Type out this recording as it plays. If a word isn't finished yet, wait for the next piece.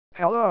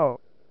Hello,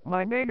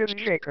 my name is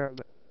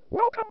Jacob.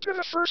 Welcome to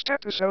the first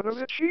episode of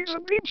the Cheese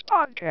and Beans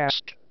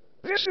podcast.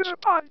 This is a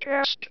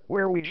podcast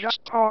where we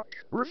just talk,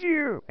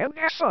 review, and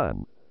have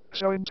fun.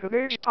 So in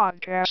today's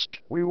podcast,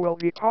 we will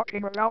be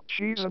talking about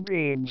cheese and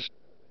beans.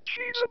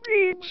 Cheese and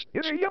beans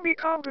is a yummy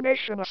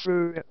combination of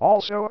food.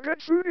 Also, a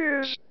good food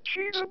is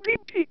cheese and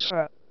bean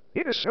pizza.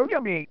 It is so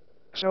yummy.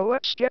 So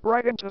let's get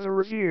right into the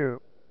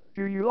review.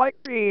 Do you like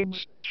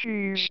beans,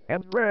 cheese,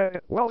 and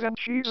bread? Well then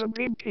cheese and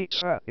bean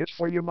pizza is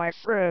for you, my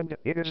friend.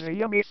 It is a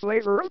yummy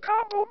flavor of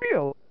combo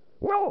meal.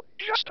 Well,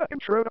 just to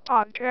intro the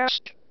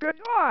podcast.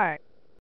 Goodbye.